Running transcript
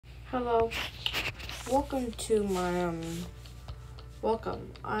Hello, welcome to my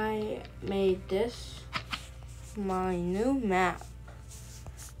welcome. I made this my new map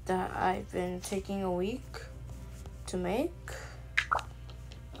that I've been taking a week to make.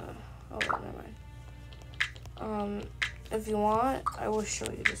 Never mind. If you want, I will show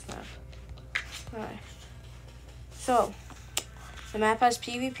you this map. Alright. So the map has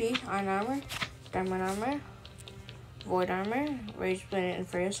PvP, Iron Armor, Diamond Armor, Void Armor, Rage Blade and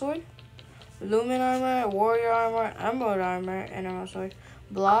Freya Sword, Lumen Armor, Warrior Armor, Emerald Armor, and Emerald Sword,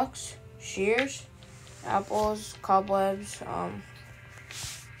 blocks, shears, apples, cobwebs,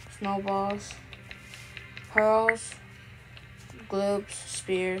 snowballs, pearls, globes,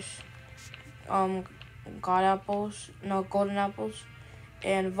 spears, golden apples,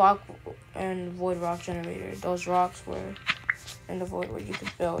 and void rock generator. Those rocks were in the void where you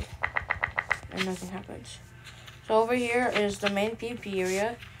could build and nothing happens. So over here is the main PvP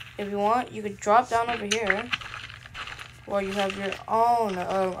area. If you want, you could drop down over here where you have your own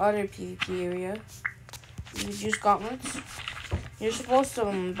other PvP area. You could use gauntlets. You're supposed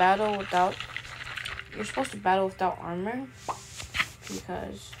to battle without armor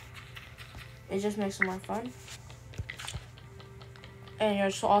because it just makes it more fun. And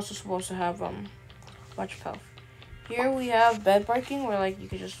you're also supposed to have much health. Here we have bed breaking, where like you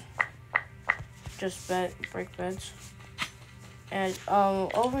could just break beds. And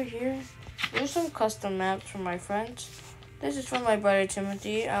over here, there's some custom maps from my friends. This is from my brother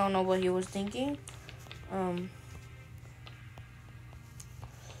Timothy. I don't know what he was thinking.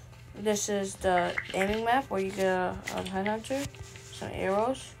 This is the aiming map where you get a headhunter, some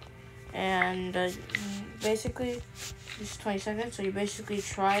arrows, and basically this is 20 seconds. So you basically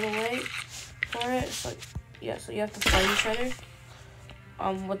try to wait for it. So you have to fight each other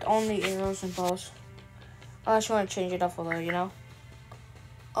with only arrows and bows. I just want to change it up a little, you know.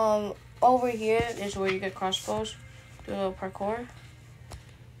 Over here is where you get crossbows. Do a little parkour.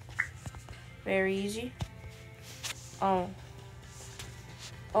 Very easy.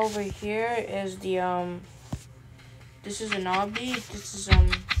 Over here is the this is an obby. This is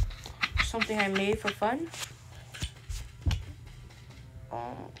something I made for fun.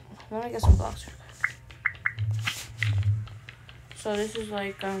 Let me get some blocks. So this is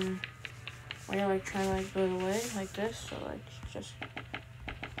like when you're like trying to like build away like this. So like just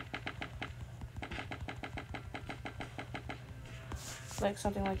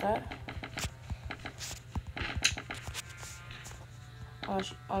something like that.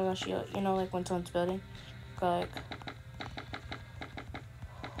 Unless you know, like when someone's building, go like,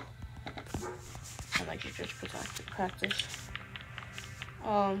 and like you just practice.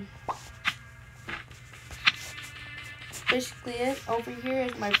 Basically it. Over here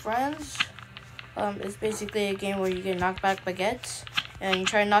is my friends. It's basically a game where you get knocked back baguettes and you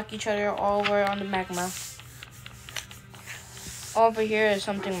try to knock each other all over on the magma. Over here is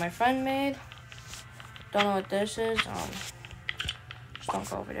something my friend made. Don't know what this is. Just don't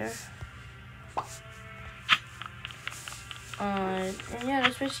go over there. And yeah,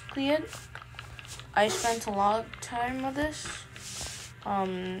 that's basically it. I spent a lot of time on this.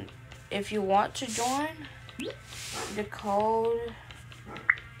 If you want to join, the code.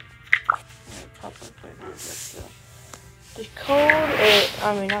 The code is,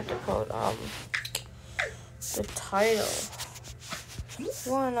 not the code. The title. If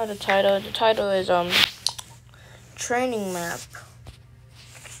you want to know the title is training map.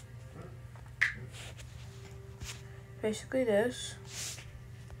 Basically this.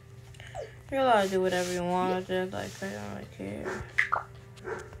 You're allowed to do whatever you want with it, like I don't really care.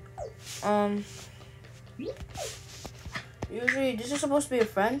 Usually this is supposed to be a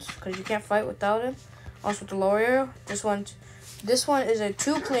friend because you can't fight without him. Also with the lower arrow. This one is a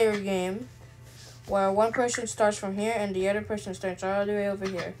 2-player game where one person starts from here and the other person starts all the way over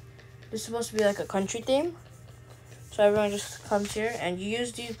here. This is supposed to be like a country theme. So everyone just comes here and you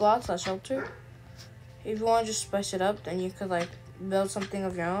use these blocks as shelter. If you want to just spice it up, then you could like build something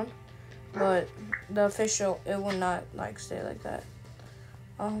of your own. But the official, it will not like stay like that.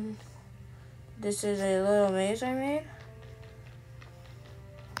 This is a little maze I made.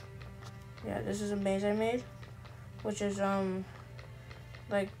 Yeah, this is a maze I made, which is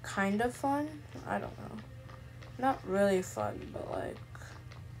like kind of fun. I don't know, not really fun, but like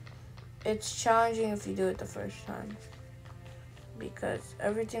it's challenging if you do it the first time because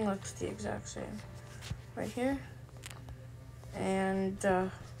everything looks the exact same right here. And yeah,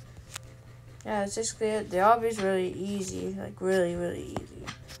 that's basically it. The obby is really easy, like really easy,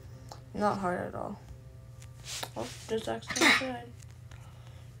 not hard at all. Oh, just accidentally died.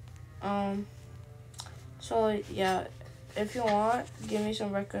 So yeah, if you want, give me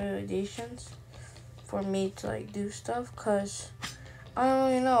some recommendations for me to like do stuff, cause I don't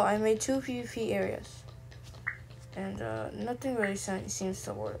really know. I made 2 PvP areas, and nothing really seems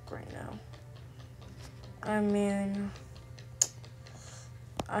to work right now. I mean,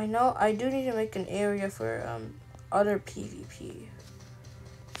 I know I do need to make an area for other PvP.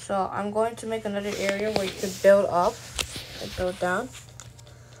 So I'm going to make another area where you could build up and build down.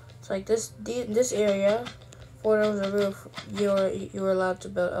 So like this area, for those of roof, you were allowed to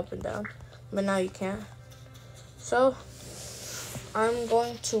build up and down, but now you can't. So I'm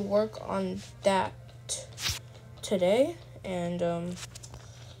going to work on that today, and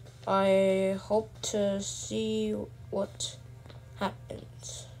I hope to see what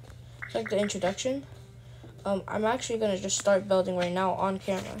happens. It's like the introduction. I'm actually gonna just start building right now on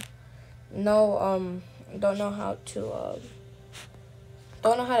camera. No, don't know how to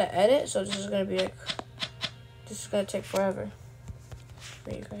edit, so this is gonna be like, this is gonna take forever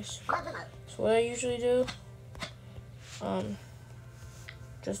for you guys. So what I usually do,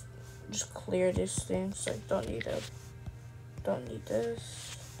 just clear these things. Like don't need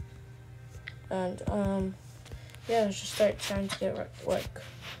this, and yeah, let's just start trying to get like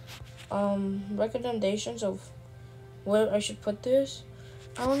recommendations of where I should put this.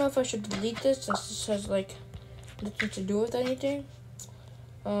 I don't know if I should delete this since this has like nothing to do with anything.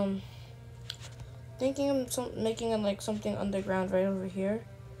 Thinking of making it like something underground right over here,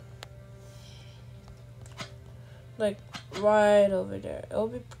 like right over there. It'll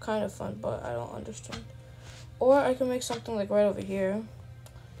be kind of fun, but I don't understand. Or I can make something like right over here,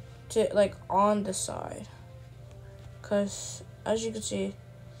 to like on the side, cause as you can see,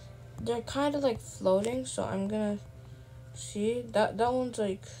 they're kind of like floating. So I'm gonna see that one's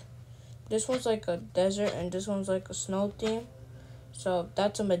like, this one's like a desert and this one's like a snow theme. So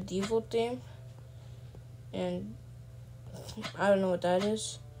that's a medieval theme, and I don't know what that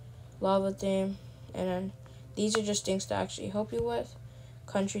is. Lava theme, and then these are just things to actually help you with.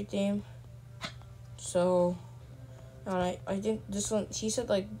 Country theme. So I think this one, he said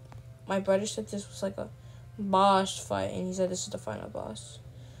like, my brother said this was like a boss fight, and he said this is the final boss,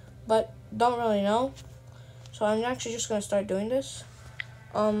 but don't really know. So I'm actually just gonna start doing this.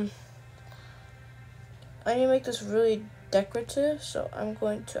 I need to make this really decorative, so I'm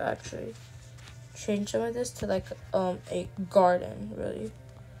going to actually change some of this to like a garden, really.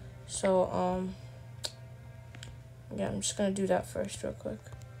 So yeah, I'm just gonna do that first real quick.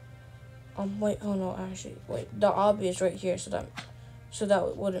 Wait, oh no, actually, wait, the obby is right here, so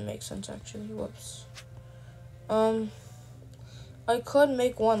that wouldn't make sense actually. Whoops. I could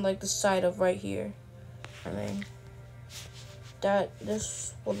make one like the side of right here. I mean,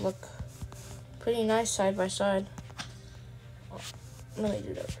 this would look pretty nice side by side. Let me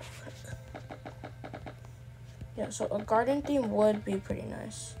do that real quick. Yeah, so a garden theme would be pretty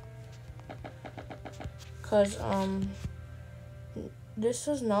nice. Cause this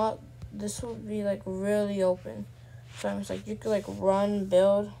would be like really open. So I'm just like, you could like run,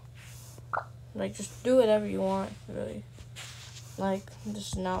 build, like just do whatever you want, really. Like, this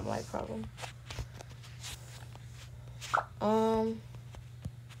is not my problem.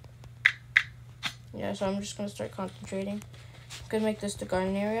 Yeah, so I'm just gonna start concentrating. I'm gonna make this the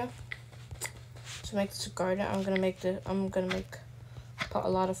garden area. To make this a garden, I'm gonna put a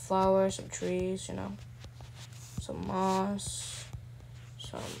lot of flowers, some trees, you know, some moss,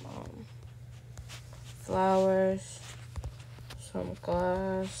 some flowers, some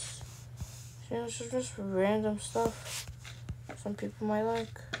glass. You know, so just random stuff some people might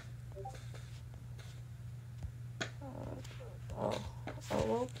like. Oh,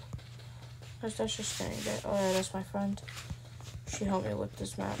 well. That's just standing there. Oh yeah, that's my friend. She helped me with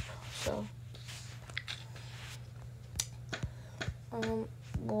this map, so.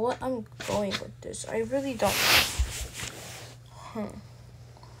 What I'm going with this, I really don't know.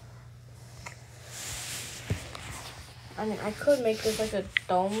 I mean, I could make this like a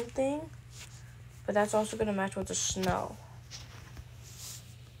dome thing, but that's also gonna match with the snow.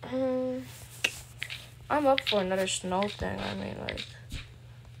 I'm up for another snow thing. I mean, like,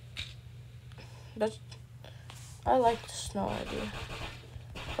 I like the snow idea,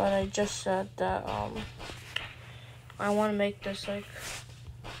 but I just said that I want to make this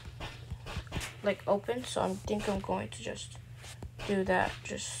like open, so I think I'm going to just do that.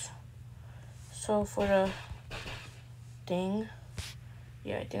 Just so for the thing,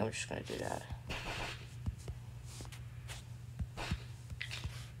 yeah, I think I'm just gonna do that.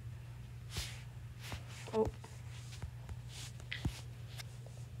 Oh.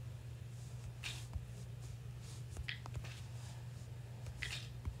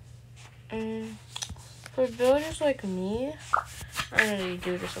 For build just like me, I don't really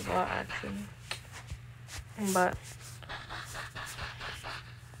do this a lot actually, but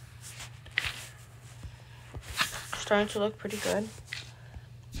it's starting to look pretty good.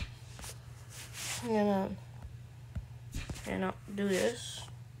 I'm gonna, do this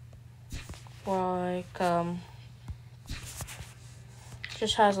while like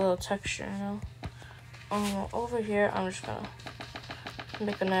just has a little texture, over here I'm just gonna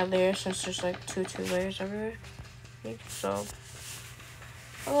make another layer since there's like two layers everywhere. So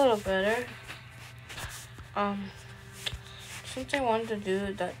a little better. Since I wanted to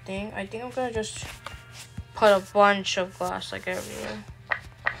do that thing, I think I'm gonna just put a bunch of glass like everywhere.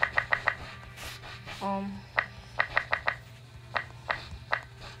 I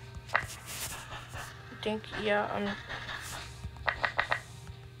think, yeah,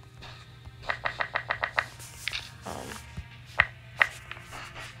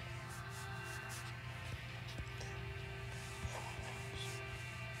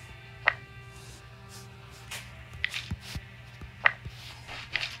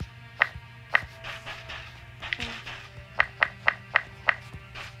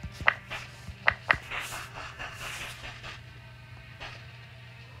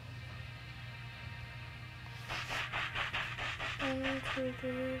 One, two,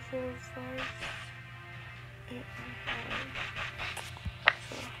 three, four, five, 8, 9,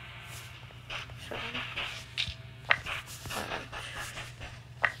 7. Alright.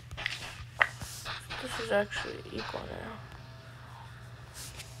 This is actually equal now.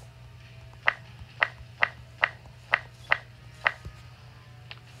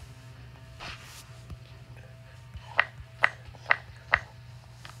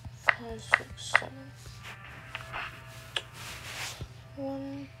 Five, 6, 7.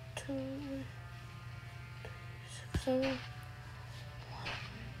 1, 2, 3, 6, 7.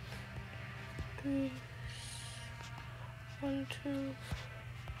 3, 1, 2.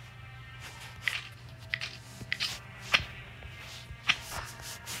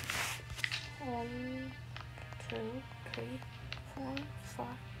 1, 2, 3, 4, 5,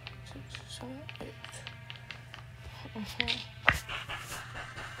 6, 7, 8.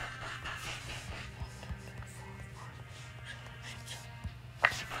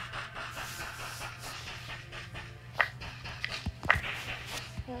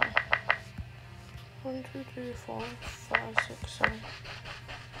 1, 2, 3, 4, 5, 6, 7.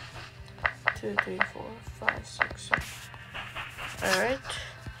 2, 3, 4, 5, 6, 7. Alright.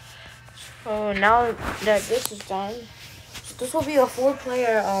 So now that this is done, so this will be a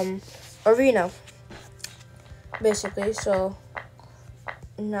 4-player arena, basically. So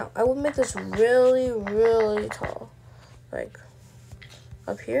now I will make this really, really tall, like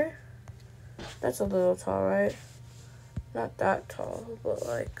up here. That's a little tall, right? Not that tall, but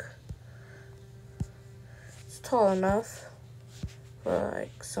like it's tall enough for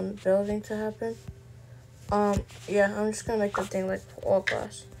like some building to happen. Yeah, I'm just gonna make the thing like all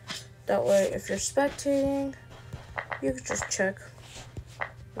glass. That way, if you're spectating, you can just check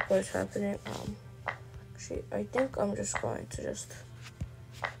what's happening. Actually, I think I'm just going to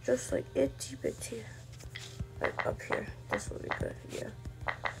just like itty bitty, like up here. This will be good. Yeah.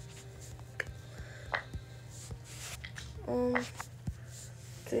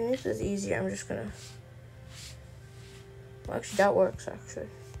 To make this easier, I'm just gonna. Well, actually, that works. Actually,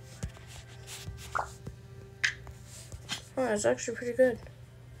 oh, it's actually pretty good.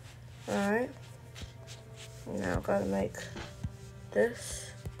 All right. Now gotta make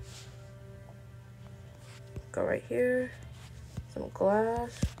this go right here. Some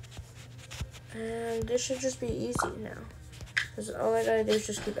glass, and this should just be easy now. Cause all I gotta do is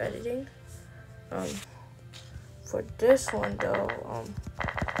just keep editing. For this one though,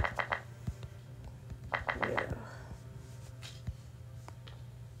 yeah.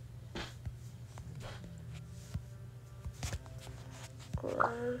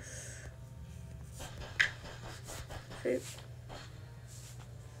 Glass.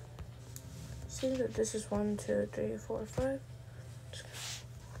 See that this is 1, 2, 3, 4, 5.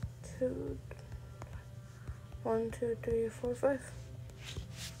 2, 1, 2, 3, 4, 5.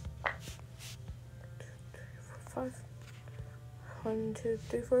 2, 3, 4, 5. 1, 2,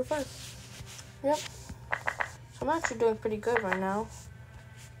 3, 4, 5. Yep. So I'm actually doing pretty good right now.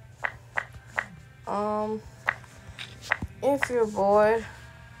 If you're bored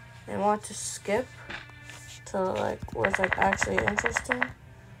and want to skip to like what's like actually interesting,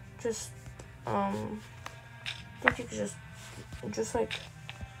 just I think you could just like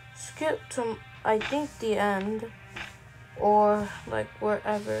skip to I think the end or like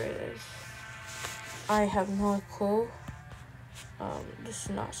wherever it is. I have no clue. This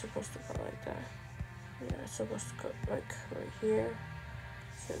is not supposed to go like that. Yeah, it's supposed to go like right here.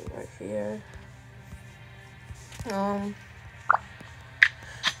 So right here.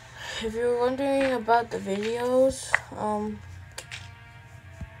 If you're wondering about the videos,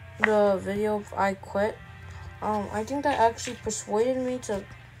 the video I quit, I think that actually persuaded me to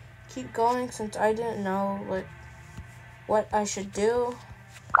keep going since I didn't know like what I should do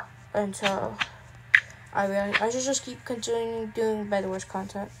until I realized I should just keep continuing doing Bed Wars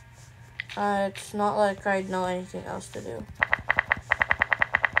content. It's not like I know anything else to do.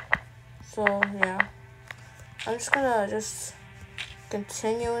 So yeah, I'm just gonna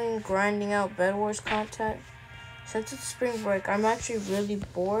continuing grinding out Bed Wars content. Since it's spring break, I'm actually really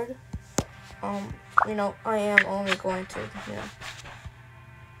bored. You know, I am only going to, you know.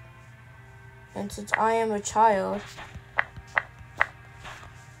 And since I am a child,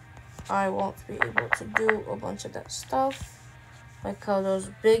 I won't be able to do a bunch of that stuff. Like how those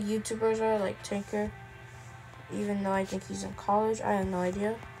big YouTubers are, like Tinker. Even though I think he's in college, I have no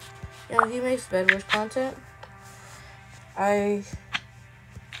idea. You know, he makes Bed Wars content. I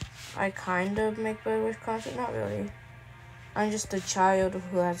kind of make Bed Wars content, not really. I'm just a child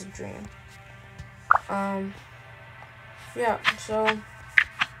who has a dream. Yeah, so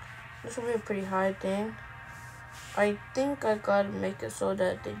this will be a pretty high thing. I think I gotta make it so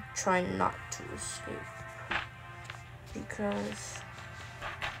that they try not to escape. Because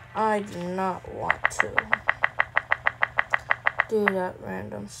I do not want to do that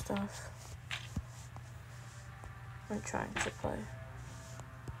random stuff I'm trying to play.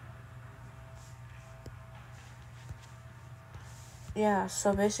 Yeah,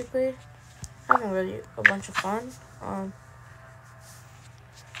 so basically, having really a bunch of fun. I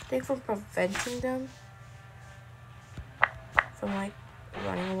think from preventing them from like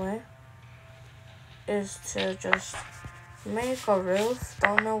running away is to just make a roof.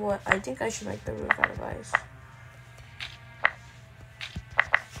 Don't know what. I think I should make the roof out of ice.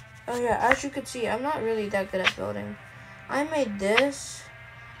 Oh yeah, as you can see, I'm not really that good at building. I made this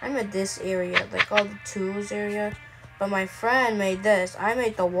area, like all the tools area. But my friend made this. I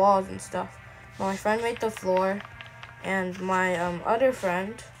made the walls and stuff. My friend made the floor. And my other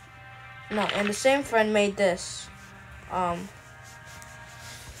friend, and the same friend made this.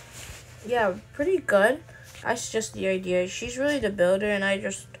 Yeah, pretty good. That's just the idea. She's really the builder, and I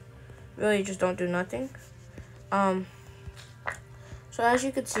just don't do nothing. So as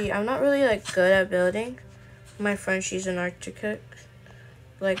you can see, I'm not really like good at building. My friend, she's an architect.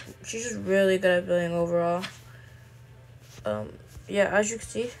 Like, she's just really good at building overall. Yeah, as you can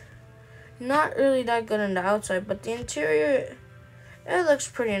see, not really that good on the outside, but the interior, it looks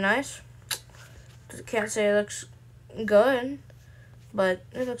pretty nice. Can't say it looks good, but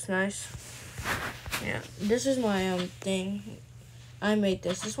it looks nice. Yeah, this is my thing. I made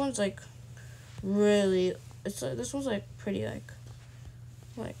this. This one's like really. It's like this one's like pretty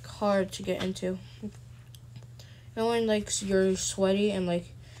like hard to get into. You know when like you're sweaty and like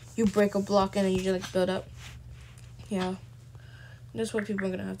you break a block and then you just like build up. Yeah, that's what people are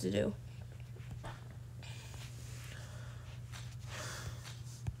gonna have to do.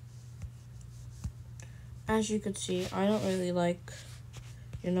 As you could see, I don't really like,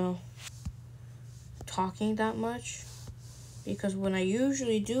 you know, talking that much, because when I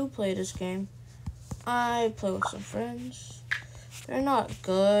usually do play this game, I play with some friends. They're not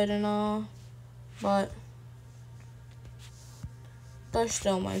good and all, but they're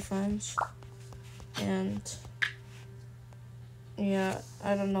still my friends. And yeah,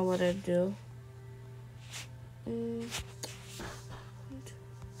 I don't know what I'd do.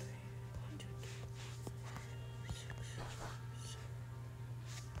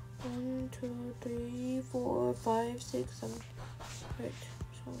 1, 2, 3, 4, 5, 6, 7. Right.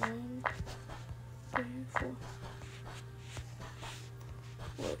 So 1, 3, 4.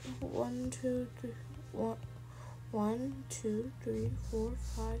 Wait, 1, 2, 3. 1, 2, 3, 4,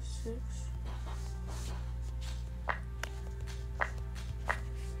 5, 6.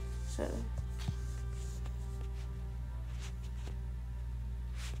 7.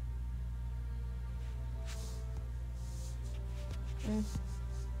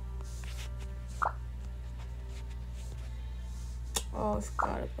 Oh, I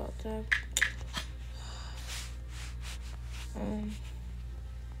forgot about that.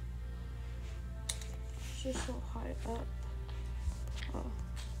 It's just so high up. Oh.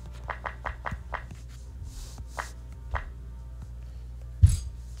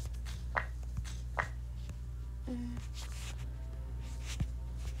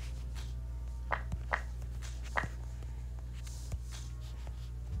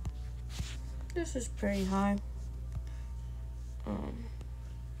 This is pretty high.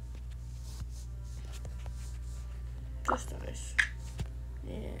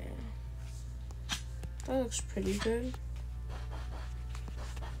 That looks pretty good.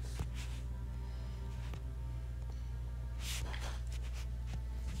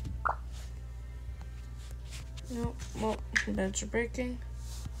 No, well, beds are breaking.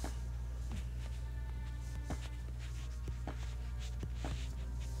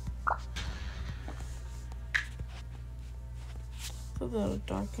 It's a little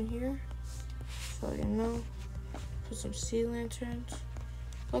dark in here, so you know. Put some sea lanterns.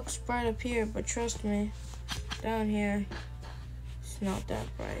 Looks bright up here, but trust me, down here, it's not that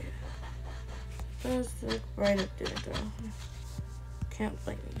bright. It does look bright up there, though. Can't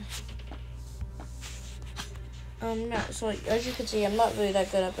blame me. No, so as you can see, I'm not really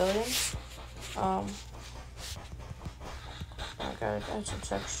that good at building. I gotta add some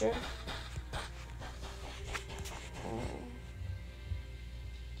texture.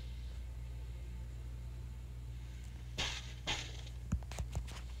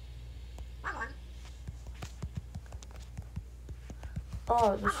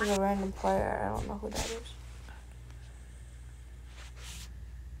 Oh, this is a random player. I don't know who that is.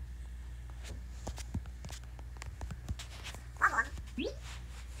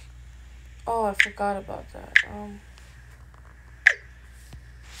 Oh, I forgot about that.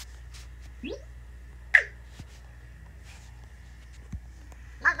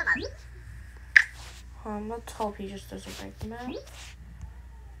 Let's hope he just doesn't break the map.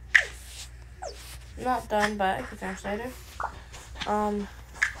 Not done, but I can finish later.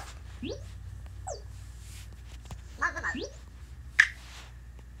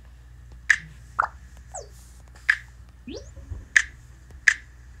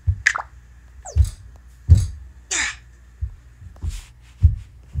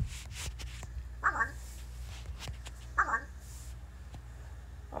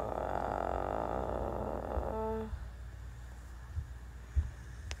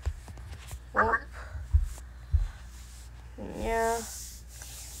 Well, yeah,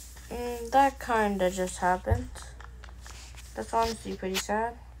 that kinda just happened. That's honestly pretty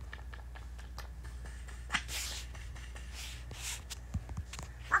sad.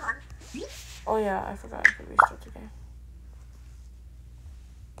 Oh yeah, I forgot I could restart the game.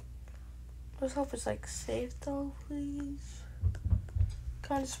 Let's hope it's like safe though, please.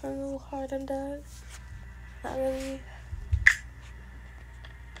 Kinda spent a little hard on that. Not really.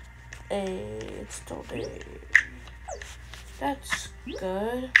 Hey, it's still there. That's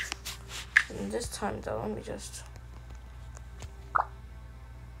good. And this time though, let me just.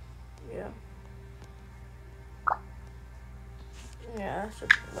 Yeah. Yeah, that's a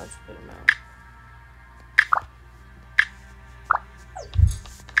much good amount.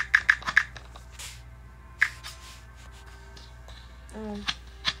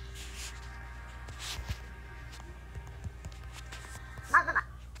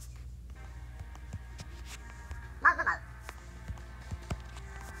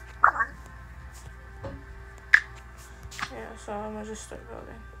 Yeah, so I'm gonna just start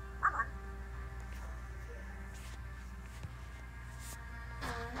building.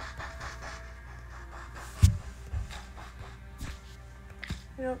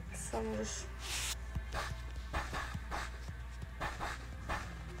 Yep, so I'm just.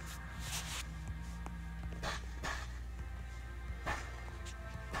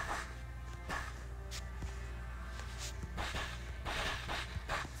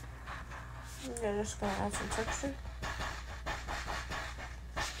 Yeah, just gonna add some texture.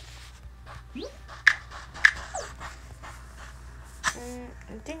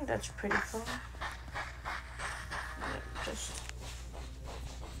 I think that's pretty fun. Yeah, just.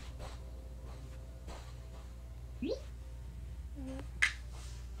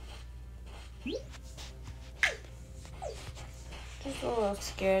 Just a little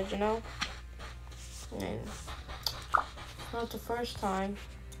scared, you know? And not the first time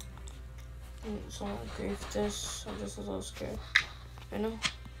someone griefed this. I'm just a little scared, you know?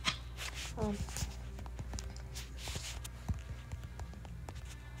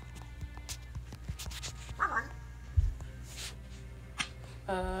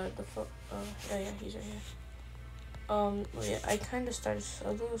 Yeah, he's right here. Well, yeah, I kind of started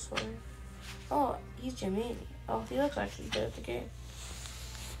a little slow. Oh, he's Jimmy. Oh, he looks actually good at the game.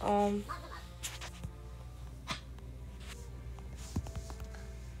 Oh,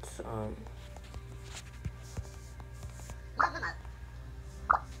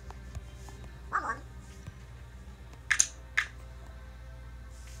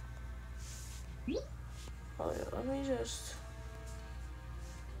 yeah, let me just.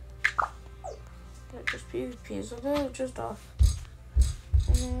 Yeah, just PvP is a little just off.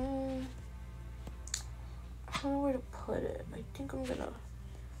 I don't know where to put it. I think I'm gonna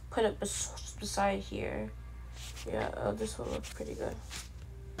put it beside here. Yeah, this will look pretty good.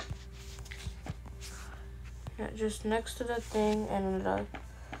 Yeah, just next to the thing and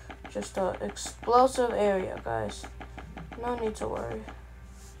just a explosive area, guys. No need to worry.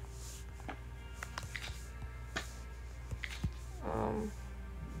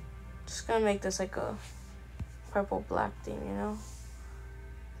 Just gonna make this like a purple black thing, you know?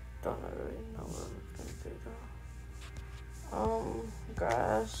 Don't really know what I'm gonna do though.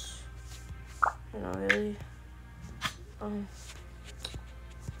 Grass. You know, really.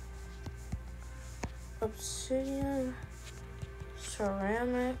 Obsidian.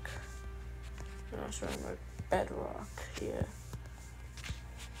 Ceramic. No, ceramic. Bedrock. Yeah.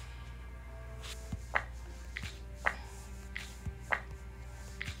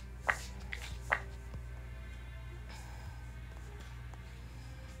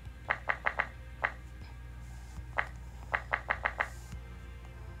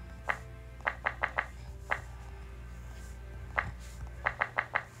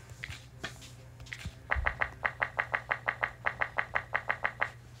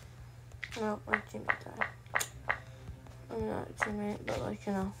 No, my teammate died. I'm not a teammate, but like,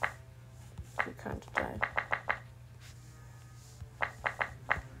 you know, we kind of died.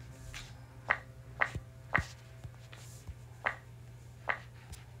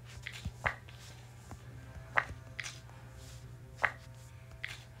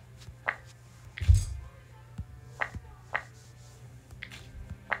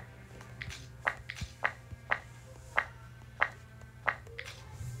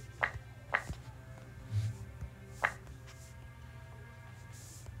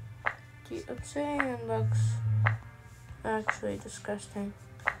 The obsidian looks actually disgusting.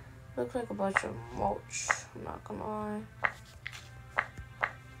 Looks like a bunch of mulch, I'm not gonna lie.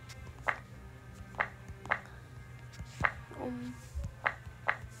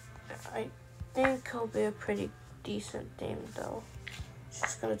 I think he'll be a pretty decent theme though. It's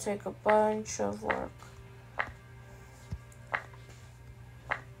just gonna take a bunch of work.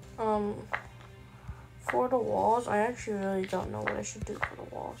 For the walls, I actually really don't know what I should do for the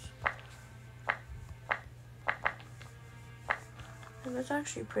walls. And it's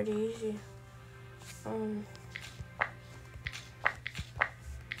actually pretty easy.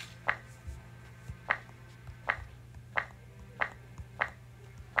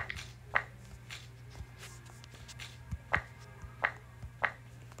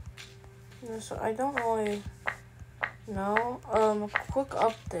 Yeah, so I don't really know. Quick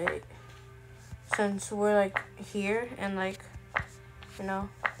update. Since we're like here and like, you know,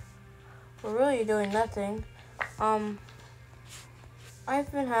 we're really doing nothing.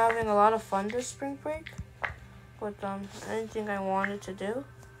 I've been having a lot of fun this spring break with anything I wanted to do.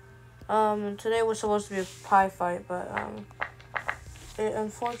 Today was supposed to be a pie fight, but it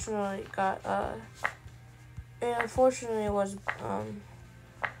unfortunately was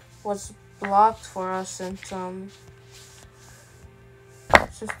blocked for us since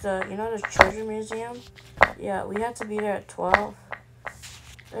the, you know, the treasure museum. Yeah, we had to be there at 12.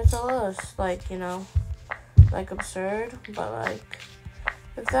 It's a little like, you know, like absurd, but like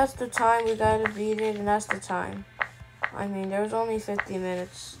if that's the time we gotta be there, then that's the time. I mean, there was only 50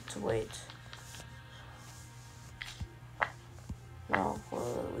 minutes to wait. No,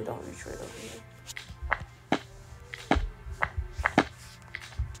 we don't reach right over here.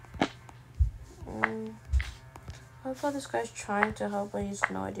 I thought this guy's trying to help, but he has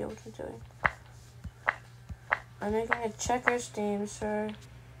no idea what he's doing. I'm making a checkers theme, sir.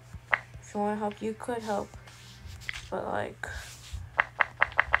 If you want to help, you could help. But like,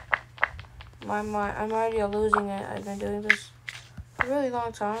 I'm already losing it. I've been doing this for a really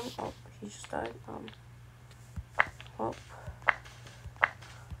long time. Oh, he just died. Oh.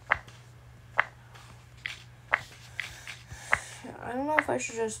 Yeah, I don't know if I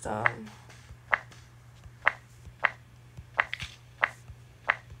should just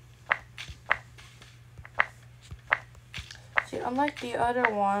see, unlike the other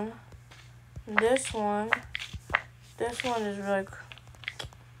one, this one is like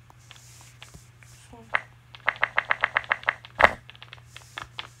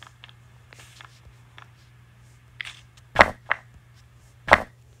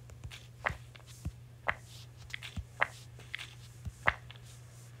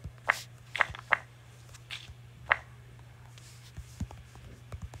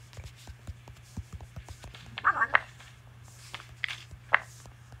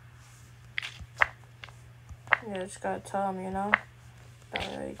you just gotta tell him, you know.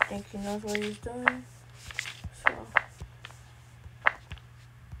 Don't really think he knows what he's doing. So,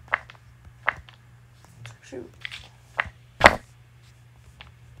 shoot.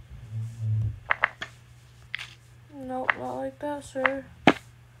 not like that, sir.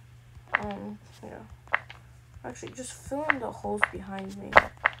 Yeah. Actually, just fill in the holes behind me.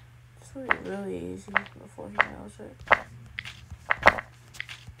 This will be really easy before he knows it.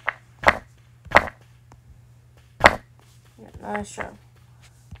 Yeah, nice job.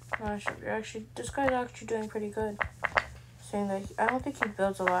 Nice job. This guy's actually doing pretty good. Saying that, I don't think he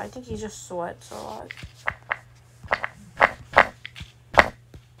builds a lot. I think he just sweats a lot.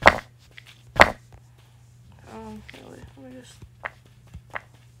 Anyway, let me just...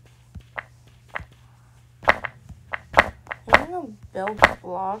 Build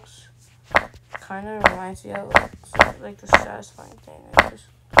blocks kind of reminds me of like the satisfying thing.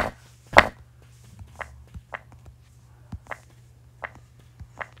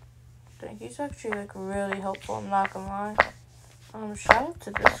 He's actually like really helpful. I'm not gonna lie. Shout out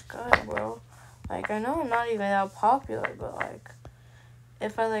to this guy, bro. Like, I know I'm not even that popular, but like,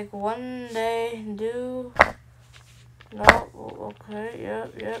 if I like one day do, no, okay,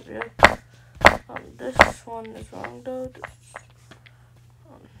 yep. This one is wrong though.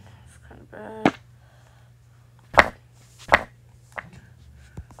 It's kind of bad.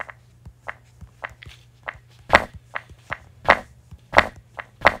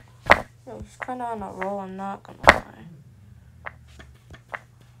 Yo, he's kind of on a roll, I'm not gonna lie.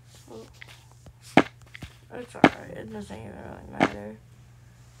 Ooh. It's alright, it doesn't even really matter.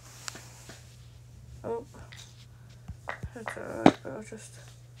 Oh. It's alright, bro, just...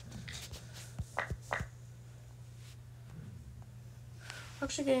 I'm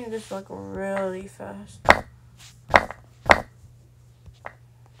actually getting this like really fast.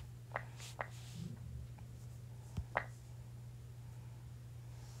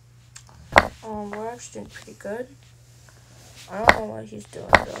 We're actually doing pretty good. I don't know what he's doing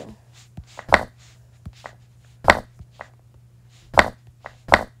though.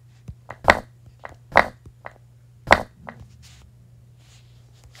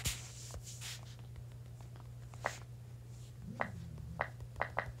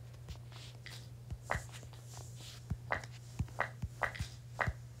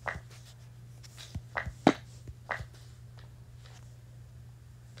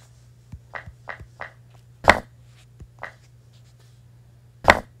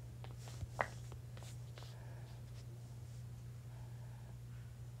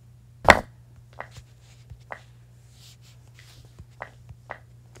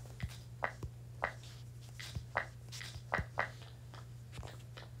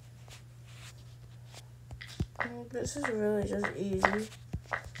 This is really just easy.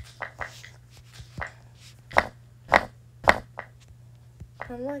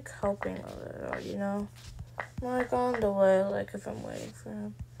 I'm like helping a little, you know? I'm like on the way, like if I'm waiting for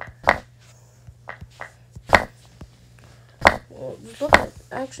him. Well, look at,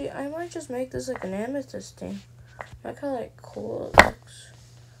 actually, I might just make this like an amethyst thing. Look how like cool it looks.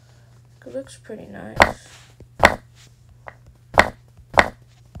 It looks pretty nice.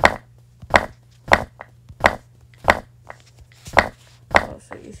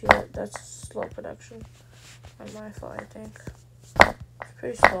 So you see that that's slow production on my phone, I think. It's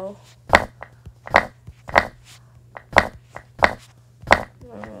pretty slow.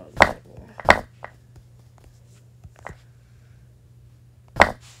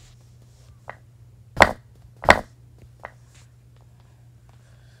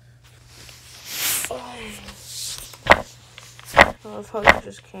 I love how he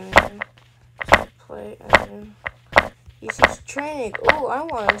just came in to play and then he sees training. Oh, I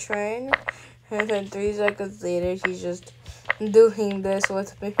want to train. And then 3 seconds later, he's just doing this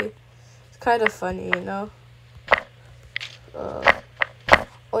with me. It's kind of funny, you know? Oh,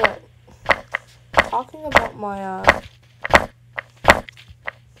 yeah. Talking about my,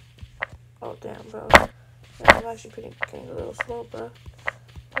 oh, damn, bro. Yeah, I'm actually getting a little slow, bro.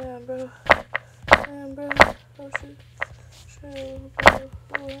 Damn, bro. Oh, shit. Shit, bro.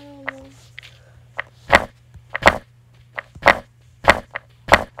 Oh,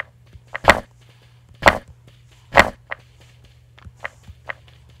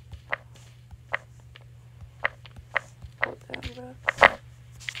 hell no.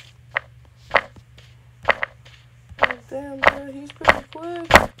 Damn, bro, he's pretty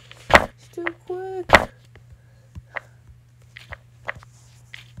quick. He's too quick.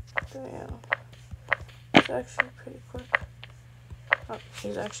 Damn. He's actually pretty quick. Oh,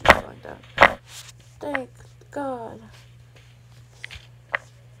 he's actually going down. Thank God.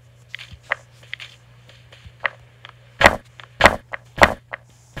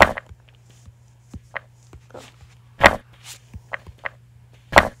 Go.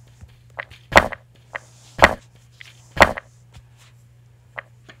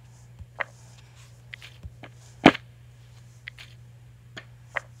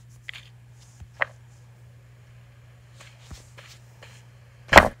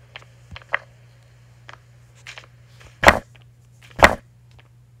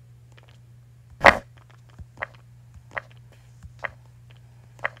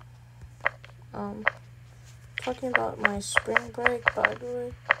 talking about my spring break, by the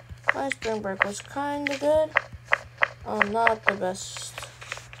way. My spring break was kind of good. Not the best.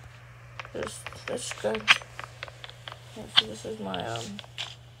 Just good. Yeah, so this is my,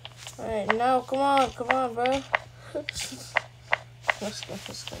 Alright, now, come on, bro. Let's go.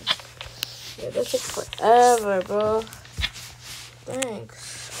 Yeah, this took forever, bro.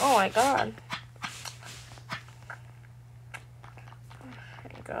 Thanks. Oh my god.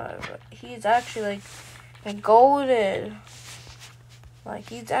 God, he's actually like golded. Like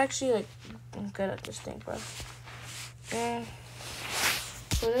he's actually like good at this thing, bro. And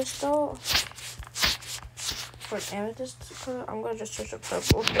for this though, for amethyst color, I'm gonna just search up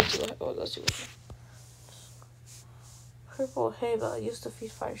purple. Let's see what purple. Hey, but I used to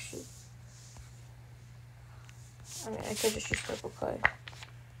feed 5 sheep. I mean, I could just use purple clay.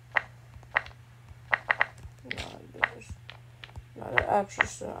 No, they're actually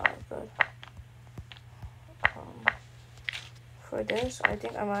still not good. For this, I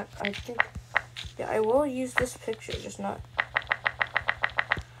think yeah, I will use this picture, just not.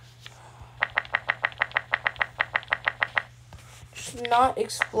 Just not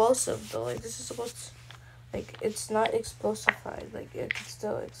explosive though. Like this is supposed to, like it's not explosified. Like it can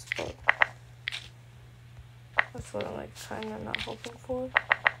still explode. That's what I'm like kind of not hoping for,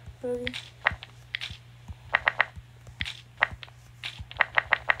 really.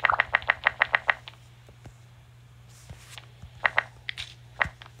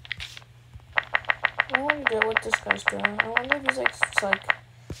 I wonder what this guy's doing. I wonder if he's like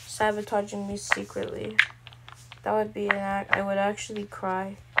sabotaging me secretly. That would be an act. I would actually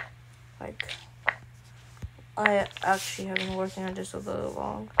cry. Like, I actually have been working on this a little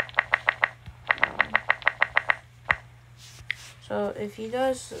long. So if he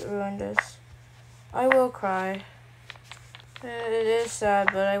does ruin this, I will cry. It is sad,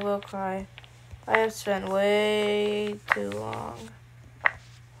 but I will cry. I have spent way too long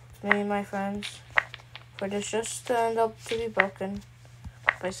with me and my friends for this just to end up to be broken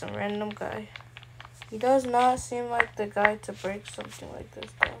by some random guy. He does not seem like the guy to break something like this,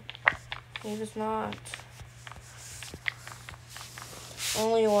 though. He does not.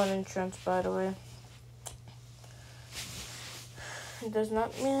 Only 1 entrance, by the way. It does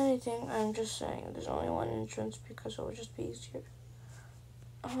not mean anything. I'm just saying there's only 1 entrance because it would just be easier.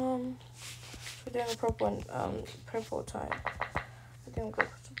 We're doing a purple time. I think I'm gonna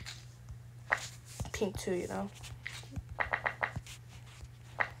put some pink too, you know.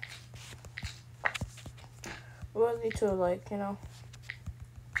 Really to like, you know.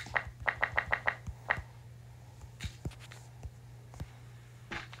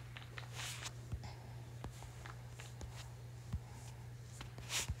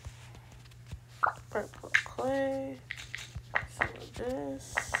 Purple clay. Some of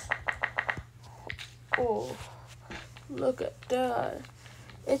this. Oh, look at that.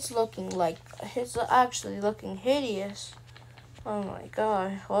 It's actually looking hideous. Oh my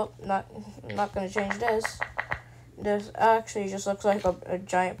god. Well, I'm not gonna change this. This actually just looks like a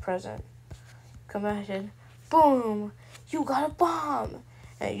giant present. Imagine, boom, you got a bomb,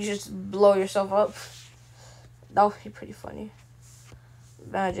 and you just blow yourself up. That would be pretty funny.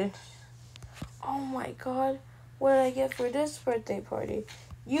 Imagine. Oh my god, what did I get for this birthday party?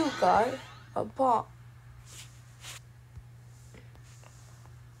 You got a bomb.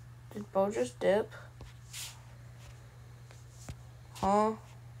 Did Bo just dip? Huh?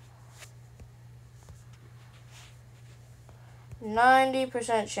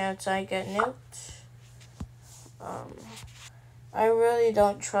 90% chance I get nuked. I really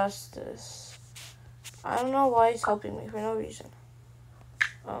don't trust this. I don't know why he's helping me for no reason.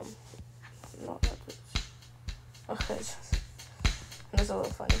 No, not this. Okay, that's a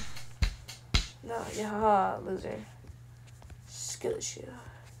little funny. No, yeah, loser. Skill issue.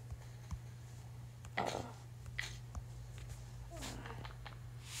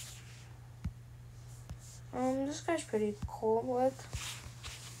 This guy's pretty cool with.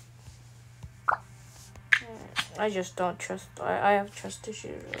 I just don't trust. I have trust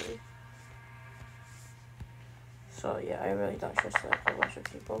issues, really. So yeah, I really don't trust like a bunch of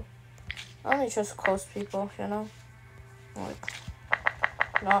people. I only trust close people, you know. Like,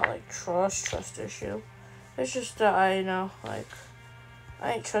 not like trust issue. It's just that I know, like,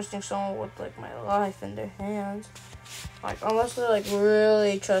 I ain't trusting someone with like my life in their hands. Like, unless they're like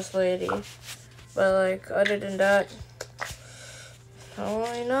really trustworthy. But like, other than that, I don't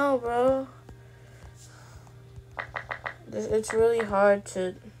really know, bro. It's really hard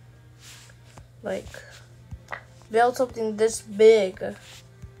to like build something this big,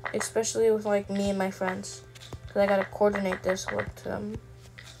 especially with like me and my friends, because I gotta coordinate this with them.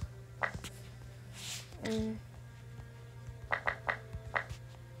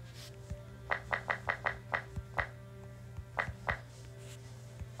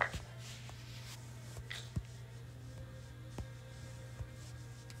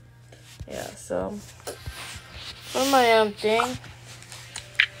 yeah, so for my thing,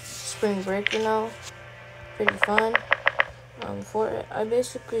 spring break, you know, pretty fun. For it, I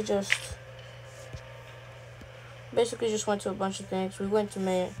basically just went to a bunch of things. We went to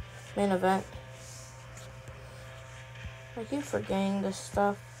main event. I keep forgetting this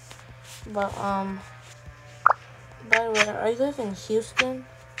stuff, but by the way, I live in Houston,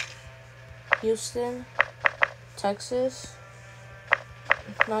 Texas.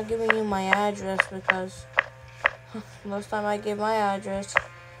 I'm not giving you my address because most time I give my address,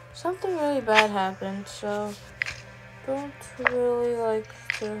 something really bad happened. So don't really like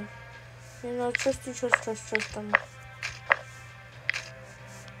to, you know, trust them.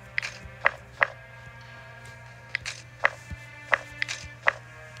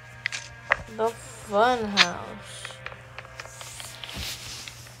 The fun house.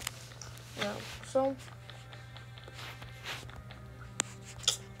 Yeah, so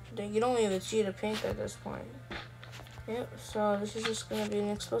you don't even see the pink at this point. Yep, so this is just gonna be an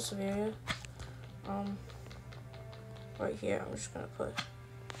explosive area. Right here, I'm just gonna put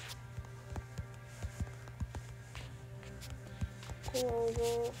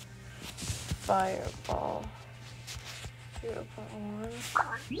global fireball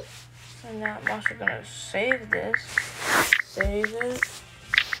 0.1. And now I'm also gonna save this. Save it.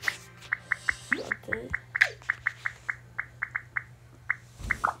 Shut it.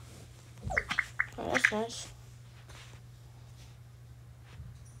 Oh, that's nice.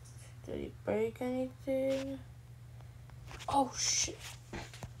 Did he break anything? Oh shit.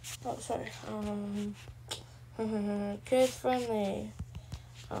 Oh, sorry. Kid friendly.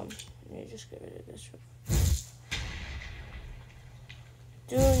 Let me just get rid of this.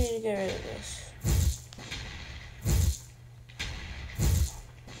 Do need to get rid of this.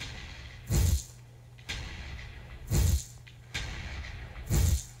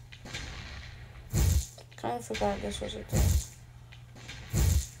 Kind of forgot this was a thing.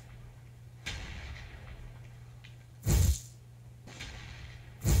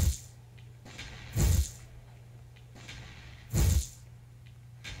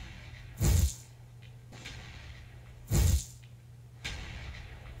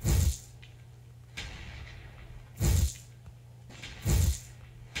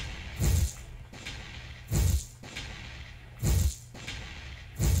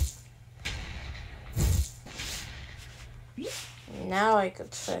 Now I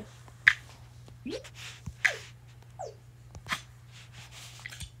could say.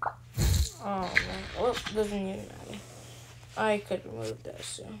 Oh man, well, doesn't even matter. I could remove that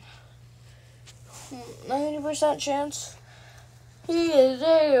soon. 90% chance. He is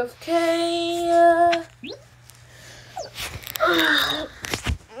AFK.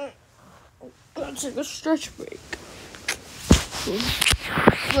 Gonna take a stretch break.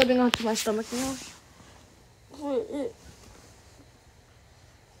 Floating onto my stomach now.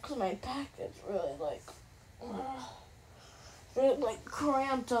 Cause my back is really like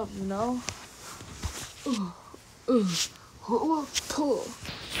cramped up, you know.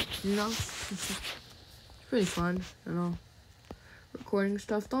 You know, it's pretty fun, you know. Recording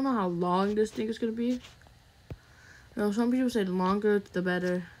stuff. Don't know how long this thing is gonna be. You know, some people say the longer the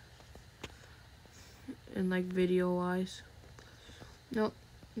better. And like video wise. No,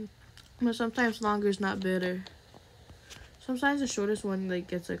 but sometimes longer is not better. Sometimes the shortest one like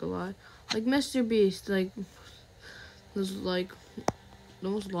gets like a lot. Like Mr. Beast, like was like the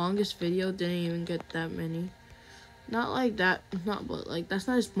most longest video didn't even get that many. Not like that, but like that's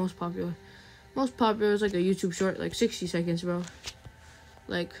not his most popular. Most popular is like a YouTube short, like 60 seconds, bro.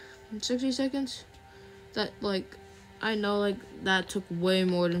 Like 60 seconds. That like I know like that took way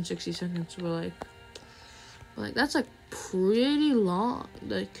more than 60 seconds, but like that's like pretty long.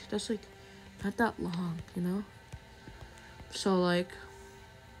 Like that's like not that long, you know. So like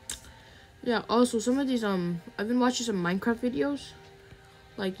yeah, also some of these I've been watching some Minecraft videos.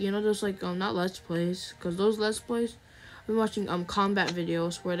 Like, you know, those like not Let's Plays, because those Let's Plays, I've been watching combat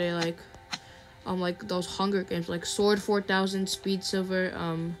videos where they like those Hunger Games, like Sword 4000, Speed Silver,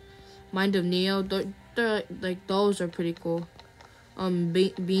 Mind of Neo. They're like those are pretty cool.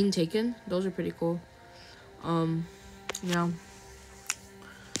 Being Taken, those are pretty cool. Yeah.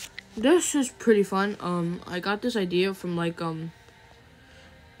 This is pretty fun. I got this idea from like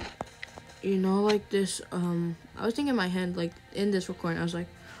you know, like this, I was thinking in my head, like, in this recording, I was like,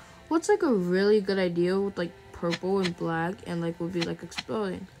 what's, like, a really good idea with, like, purple and black, and, like, would be, like,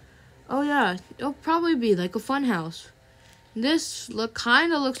 exploding? Oh, yeah, it'll probably be, like, a fun house. This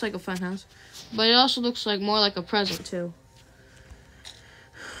kind of looks like a fun house, but it also looks like more like a present, too.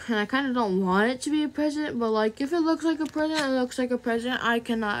 And I kind of don't want it to be a present, but like if it looks like a present, it looks like a present. I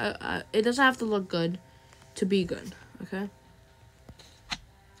cannot. It doesn't have to look good to be good. Okay.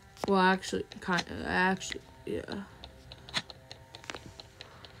 Well, actually, yeah.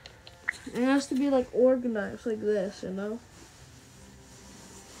 It has to be like organized like this, you know.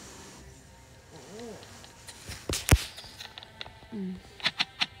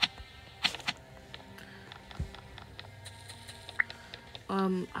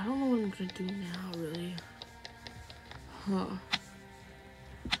 I don't know what I'm gonna do now, really.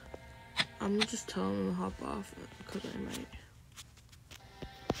 I'm gonna just tell him to hop off because I might.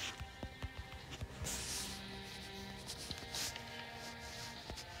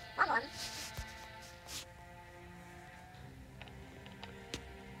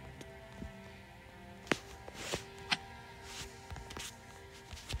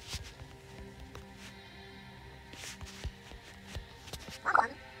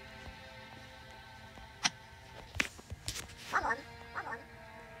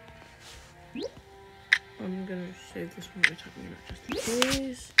 I'm gonna save this one by talking about just in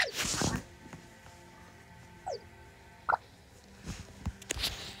case.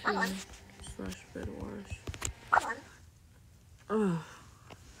 Slash bed wars.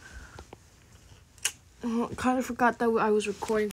 Oh, kind of forgot that I was recording